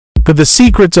Could the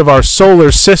secrets of our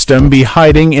solar system be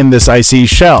hiding in this icy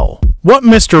shell? What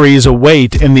mysteries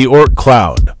await in the Oort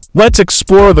cloud? Let's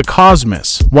explore the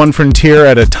cosmos, one frontier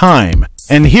at a time.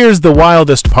 And here's the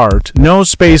wildest part: no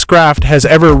spacecraft has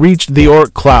ever reached the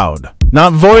Oort cloud.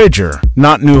 Not Voyager,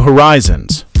 not New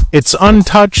Horizons. It's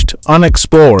untouched,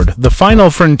 unexplored, the final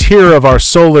frontier of our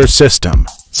solar system.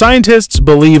 Scientists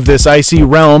believe this icy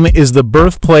realm is the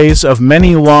birthplace of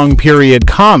many long-period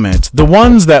comets, the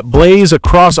ones that blaze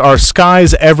across our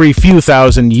skies every few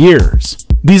thousand years.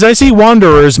 These icy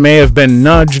wanderers may have been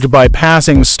nudged by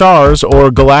passing stars or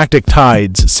galactic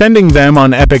tides, sending them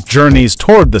on epic journeys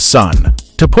toward the sun.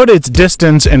 To put its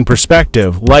distance in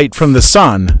perspective, light from the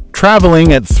sun,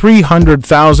 traveling at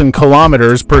 300,000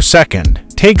 kilometers per second,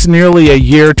 takes nearly a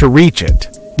year to reach it.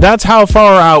 That's how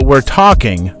far out we're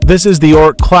talking. This is the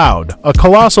Oort cloud, a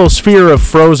colossal sphere of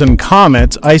frozen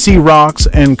comets, icy rocks,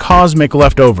 and cosmic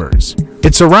leftovers.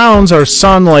 It surrounds our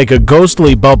sun like a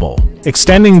ghostly bubble,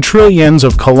 extending trillions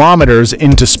of kilometers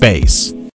into space.